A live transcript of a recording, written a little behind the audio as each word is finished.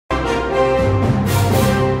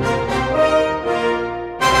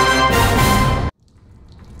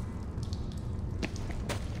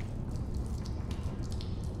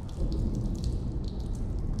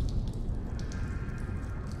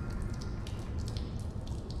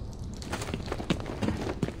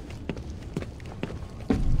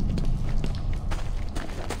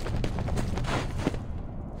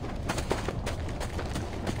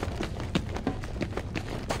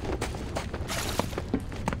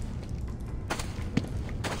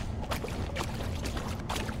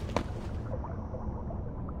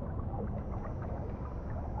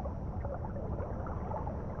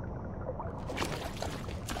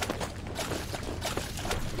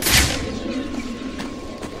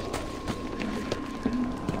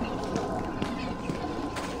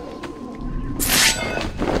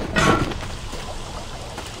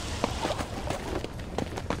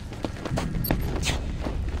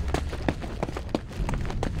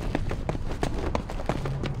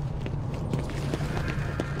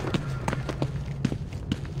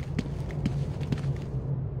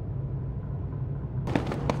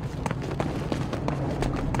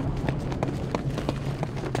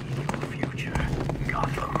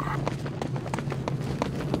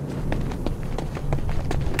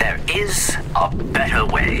is a better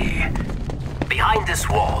way. Behind this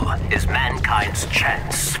wall is mankind's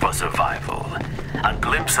chance for survival. A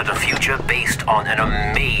glimpse at a future based on an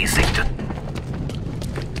amazing...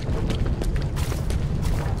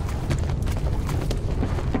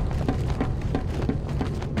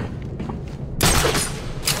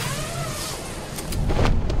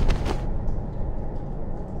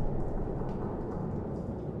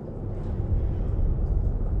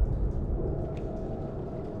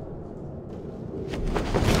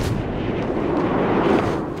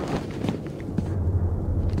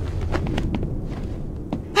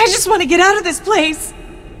 I just want to get out of this place!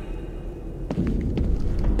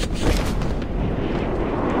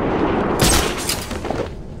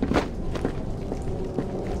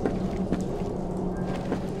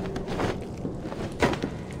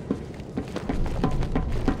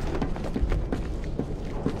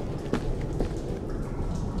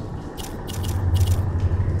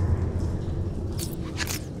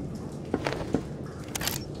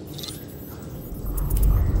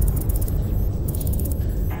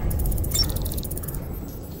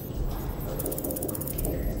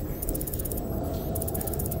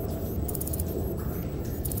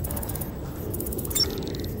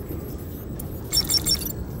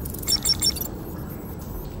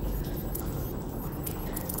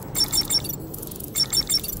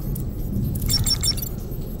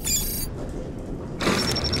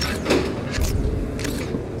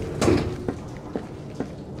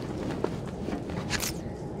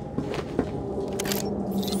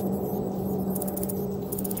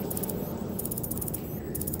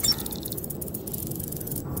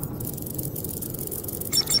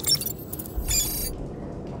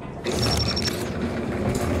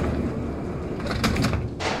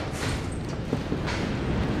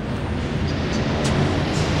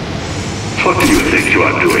 What do you think you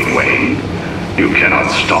are doing, Wayne? You cannot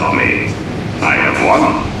stop me. I have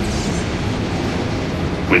won.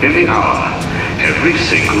 Within the hour, every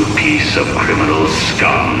single piece of criminal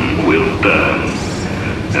scum will burn.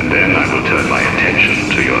 And then I will turn my attention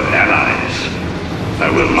to your allies. I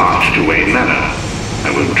will march to Wayne Manor.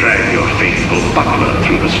 I will drag your faithful butler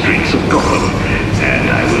through the streets of Gotham, and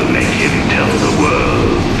I will make him tell the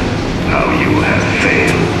world how you have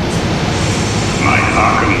failed. My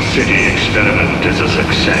Arkham City experiment is a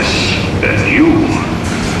success, and you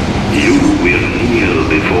will kneel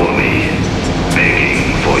before me, begging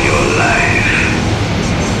for your life.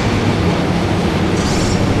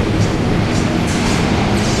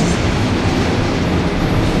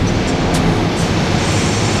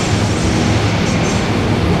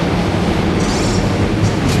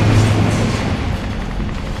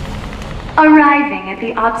 Arriving at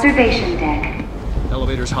the observation deck.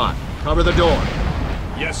 Elevator's hot. Cover the door.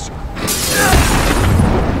 Yes, sir.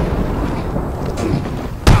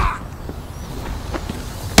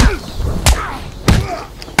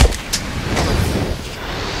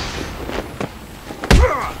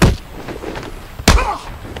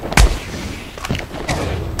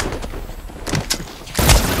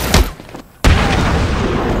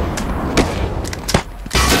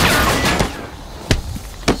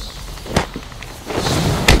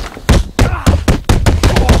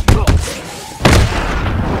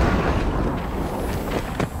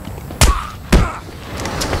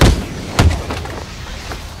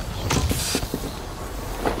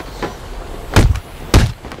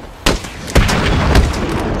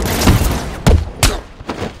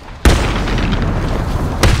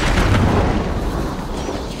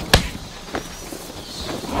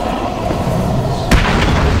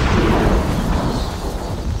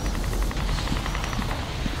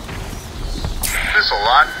 Missile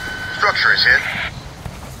lot. Structure is hit.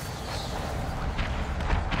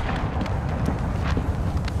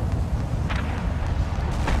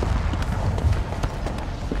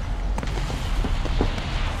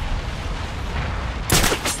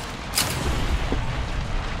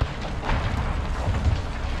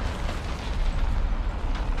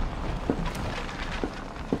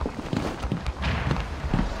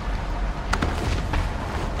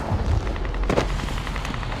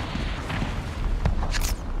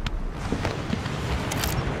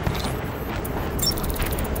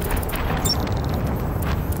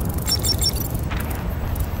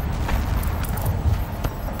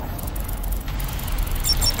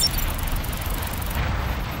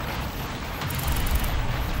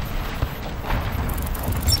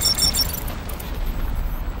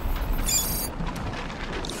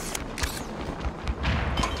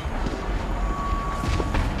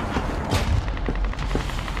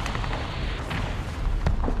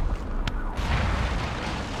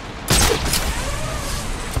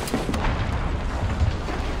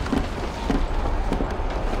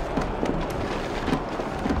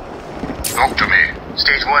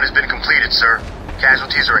 1 has been completed, sir.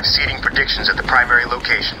 Casualties are exceeding predictions at the primary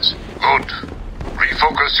locations. Good.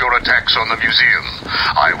 Refocus your attacks on the museum.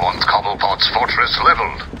 I want Cobblepot's fortress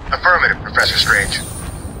leveled. Affirmative, Professor Strange.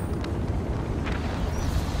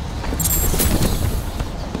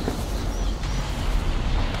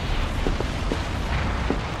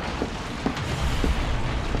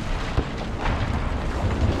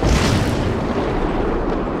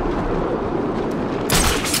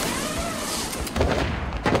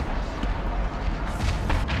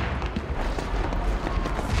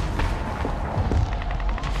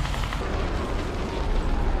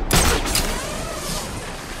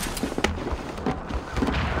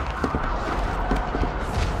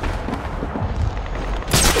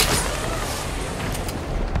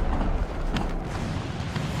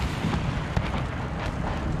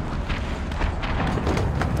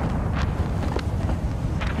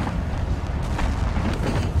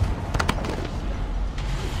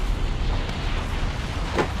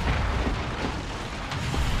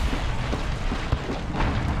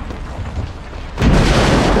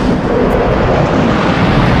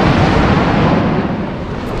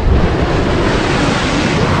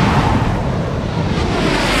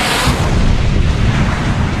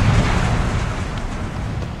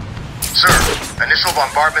 Initial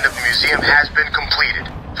bombardment of the museum has been completed.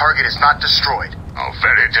 Target is not destroyed. Oh,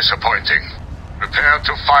 very disappointing. Prepare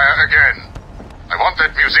to fire again. I want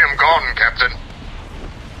that museum gone, Captain.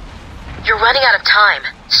 You're running out of time.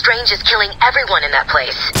 Strange is killing everyone in that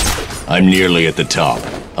place. I'm nearly at the top.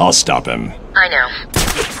 I'll stop him. I know.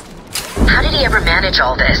 How did he ever manage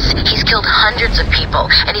all this? He's killed hundreds of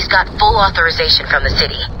people, and he's got full authorization from the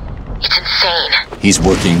city. It's insane. He's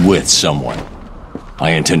working with someone.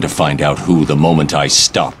 I intend to find out who the moment I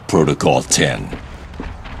stop Protocol 10.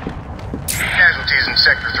 Casualties in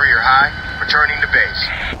Sector 3 are high. Returning to base.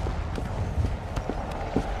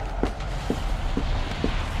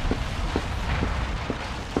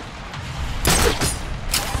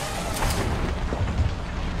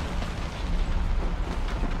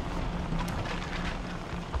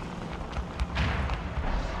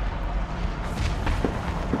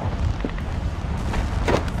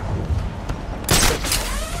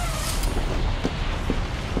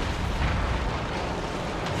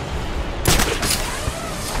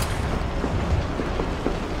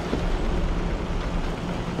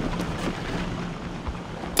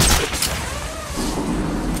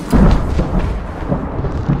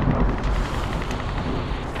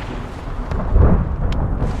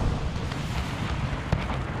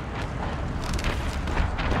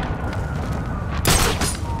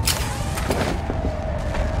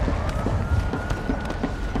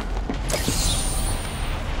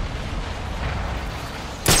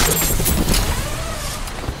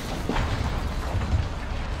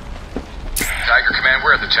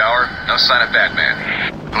 We're at the tower. No sign of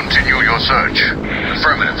Batman. Continue your search.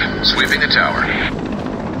 Affirmative. Sweeping the tower.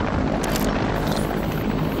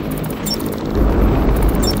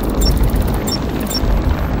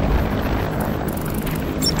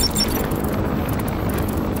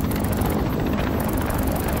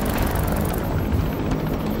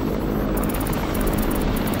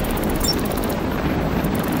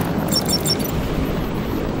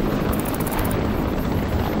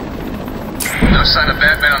 No sign of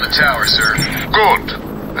Batman on the tower, sir. Good.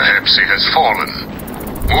 Perhaps he has fallen.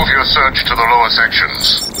 Move your search to the lower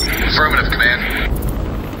sections. Affirmative, Command.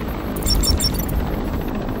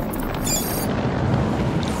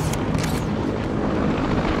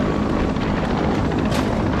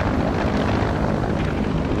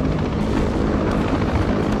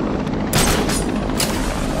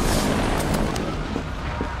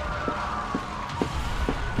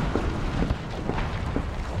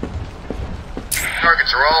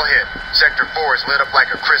 Targets are all hit. Sector 4 is lit up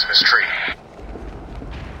like a Christmas tree.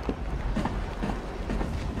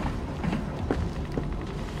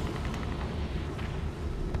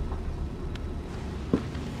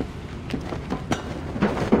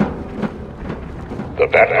 The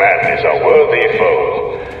Batman is a worthy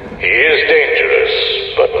foe. He is dangerous,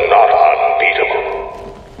 but not unbeatable.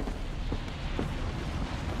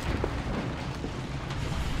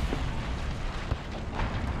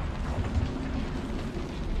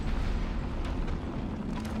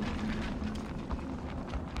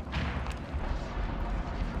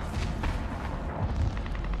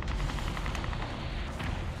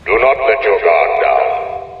 Do not let your guard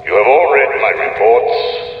down. You have all read my reports.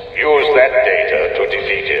 Use that data to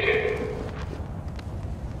defeat him.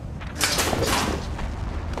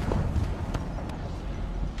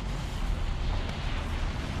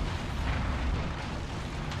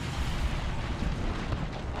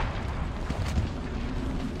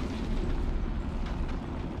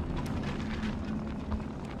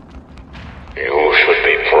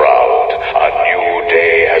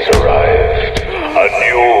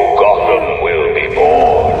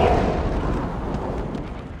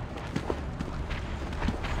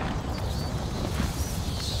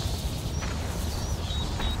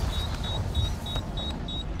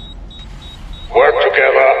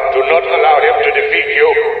 not allow him to defeat you.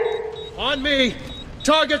 On me!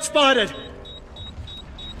 Target spotted!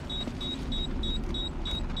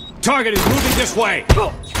 Target is moving this way!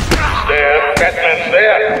 There, Batman's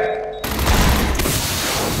there.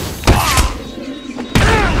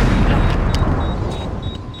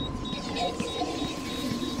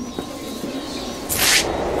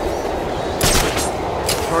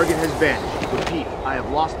 Target has vanished. Repeat, I have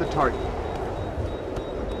lost the target.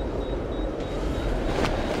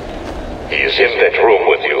 He is in that room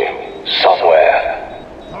with you, somewhere.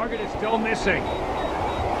 Target is still missing.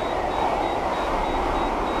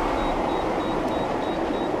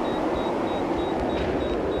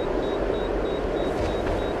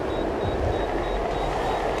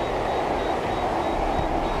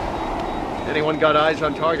 Anyone got eyes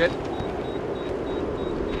on target?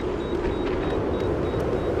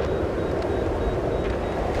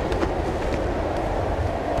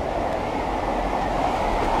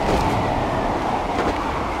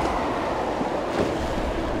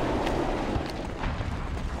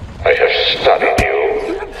 I have studied you.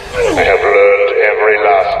 I have learned every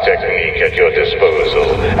last technique at your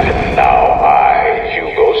disposal. And now I,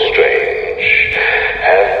 Hugo Strange,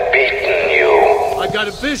 have beaten you. I've got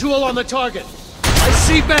a visual on the target. I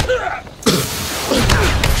see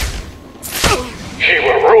He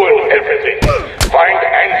will ruin everything. Find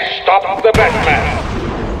and stop the Batman.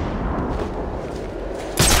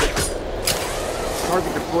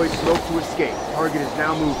 Target deployed smoke to escape. Target is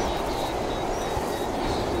now moving.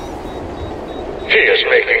 He is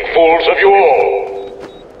making fools of you all.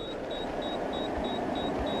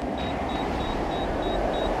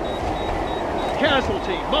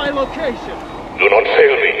 Casualty, my location. Do not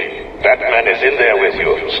fail me. Batman is in there with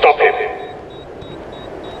you. Stop him.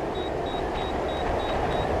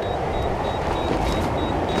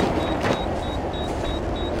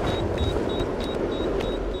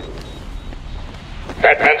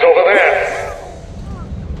 Batman's over there.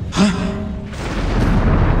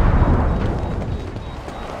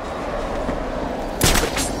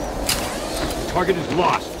 Target is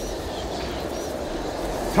lost.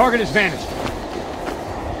 Target has vanished.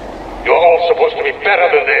 You're all supposed to be better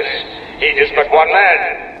than this. He is but one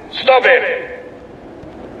man. Stop him!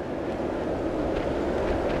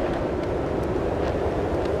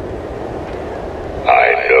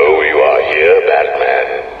 I know you are here, Batman.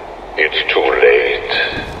 It's too late.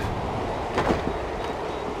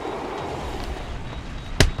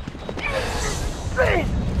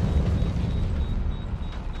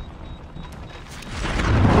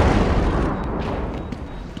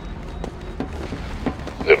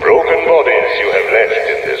 The broken bodies you have left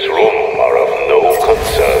in this room are of no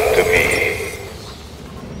concern to me.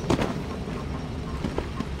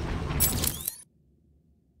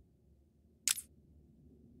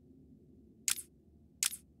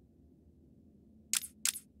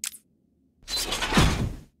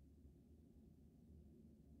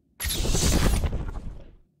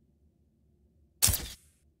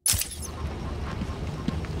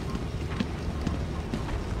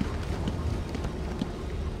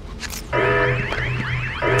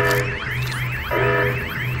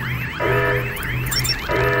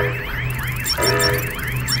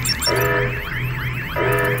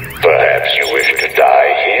 Perhaps you wish to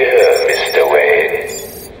die here, Mr. Wayne.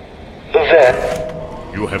 Then...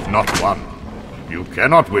 You have not won. You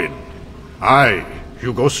cannot win. I,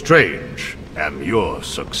 Hugo Strange, am your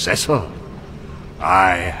successor.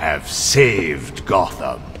 I have saved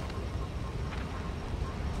Gotham.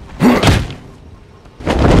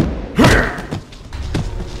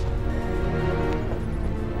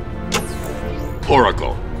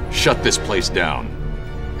 Oracle, shut this place down.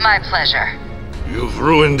 My pleasure. You've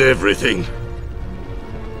ruined everything.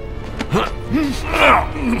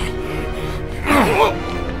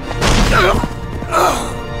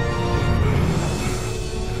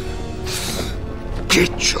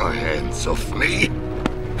 Get your hands off me.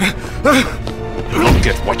 Look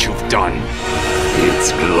at what you've done.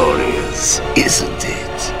 It's glorious, isn't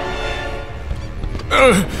it?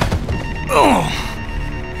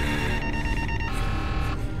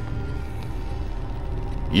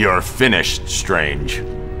 You're finished, Strange.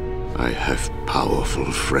 I have powerful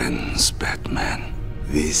friends, Batman.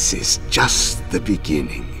 This is just the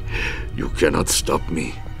beginning. You cannot stop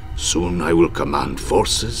me. Soon I will command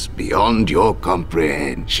forces beyond your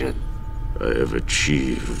comprehension. I have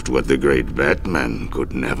achieved what the great Batman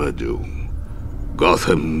could never do.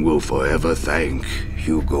 Gotham will forever thank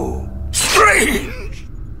Hugo Strange!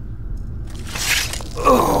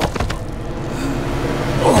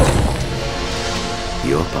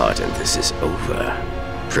 Your part in this is over,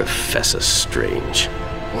 Professor Strange.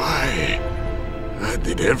 Why? I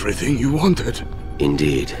did everything you wanted.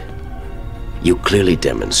 Indeed. You clearly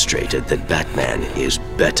demonstrated that Batman is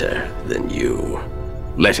better than you.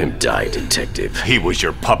 Let him die, Detective. He was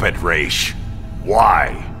your puppet, Raish.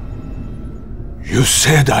 Why? You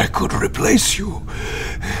said I could replace you.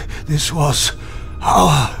 This was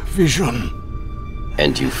our vision.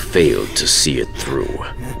 And you failed to see it through.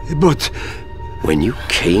 But... When you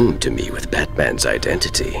came to me with Batman's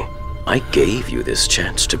identity, I gave you this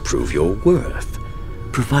chance to prove your worth,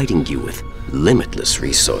 providing you with limitless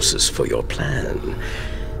resources for your plan.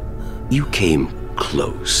 You came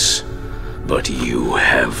close, but you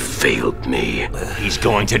have failed me. He's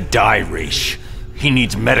going to die, Raish. He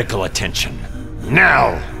needs medical attention.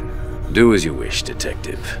 Now! Do as you wish,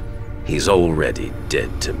 Detective. He's already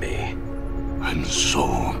dead to me. I'm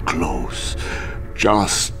so close.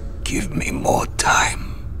 Just give me more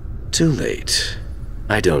time. Too late.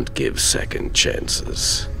 I don't give second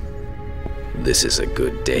chances. This is a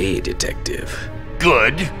good day, Detective.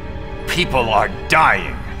 Good? People are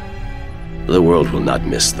dying. The world will not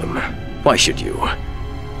miss them. Why should you?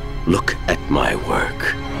 Look at my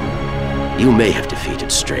work. You may have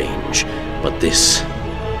defeated Strange, but this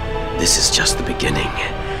is just the beginning.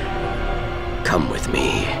 Come with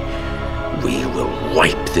me. We will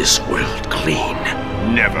wipe this world clean.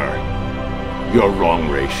 Never. You're wrong,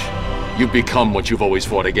 Raish. You've become what you've always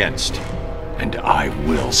fought against. And I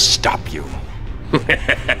will stop you.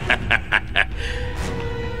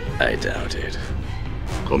 I doubt it.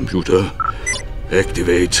 Computer,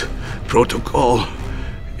 activate Protocol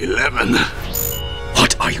 11.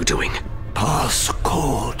 What are you doing?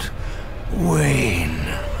 Passcode Wayne.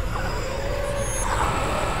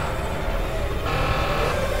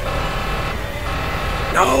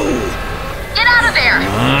 No! Get out of there!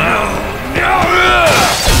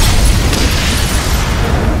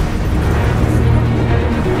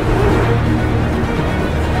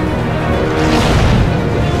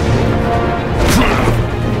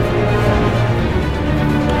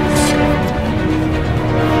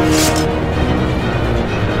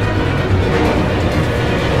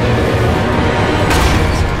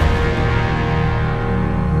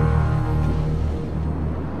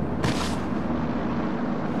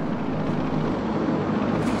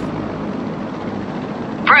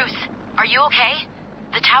 Are you okay?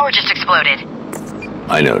 The tower just exploded.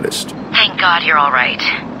 I noticed. Thank God you're all right.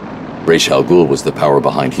 Ra's al Ghul was the power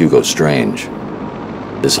behind Hugo Strange.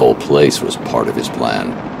 This whole place was part of his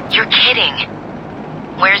plan. You're kidding.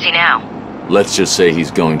 Where's he now? Let's just say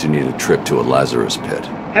he's going to need a trip to a Lazarus pit.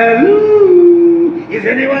 Hello? Is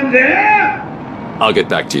anyone there? I'll get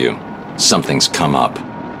back to you. Something's come up.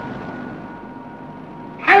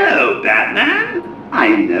 Hello, Batman.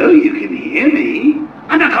 I know you can hear me.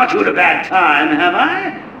 I've not caught you at a bad time, have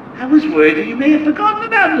I? I was worried that you may have forgotten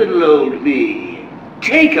about little old me.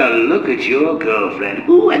 Take a look at your girlfriend,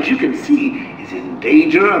 who, as you can see, is in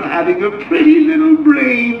danger of having her pretty little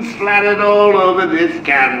brain splattered all over this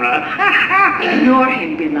camera. Ignore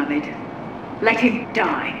him, beloved. Let him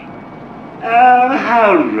die. Oh,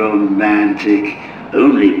 how romantic.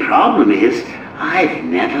 Only problem is, I've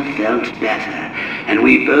never felt better. And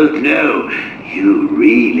we both know you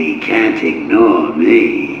really can't ignore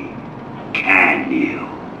me. Can you?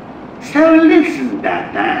 So listen,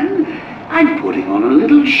 Batman. I'm putting on a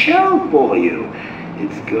little show for you.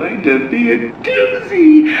 It's going to be a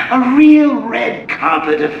doozy. A real red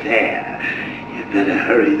carpet affair. You better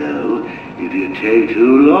hurry, though. If you take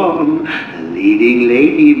too long, the leading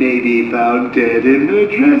lady may be found dead in her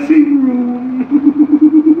dressing room.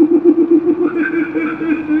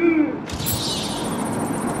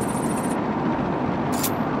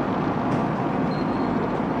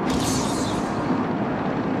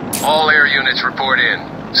 All air units report in.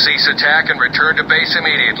 Cease attack and return to base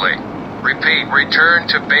immediately. Repeat, return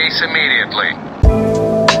to base immediately.